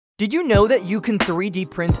Did you know that you can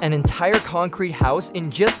 3D print an entire concrete house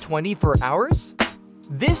in just 24 hours?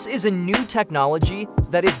 This is a new technology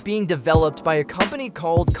that is being developed by a company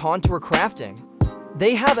called Contour Crafting.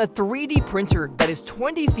 They have a 3D printer that is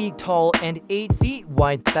 20 feet tall and 8 feet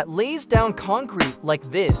wide that lays down concrete like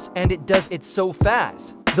this, and it does it so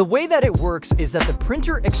fast. The way that it works is that the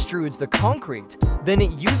printer extrudes the concrete, then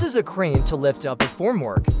it uses a crane to lift up the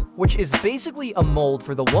formwork, which is basically a mold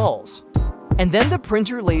for the walls. And then the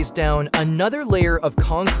printer lays down another layer of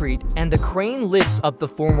concrete and the crane lifts up the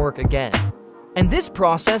formwork again. And this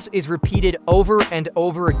process is repeated over and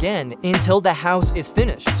over again until the house is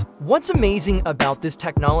finished. What's amazing about this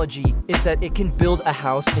technology is that it can build a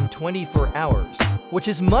house in 24 hours, which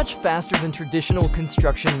is much faster than traditional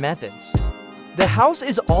construction methods. The house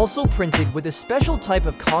is also printed with a special type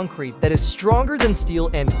of concrete that is stronger than steel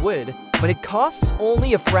and wood, but it costs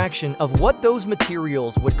only a fraction of what those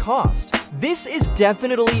materials would cost. This is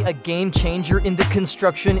definitely a game changer in the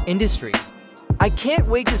construction industry. I can't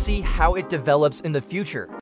wait to see how it develops in the future.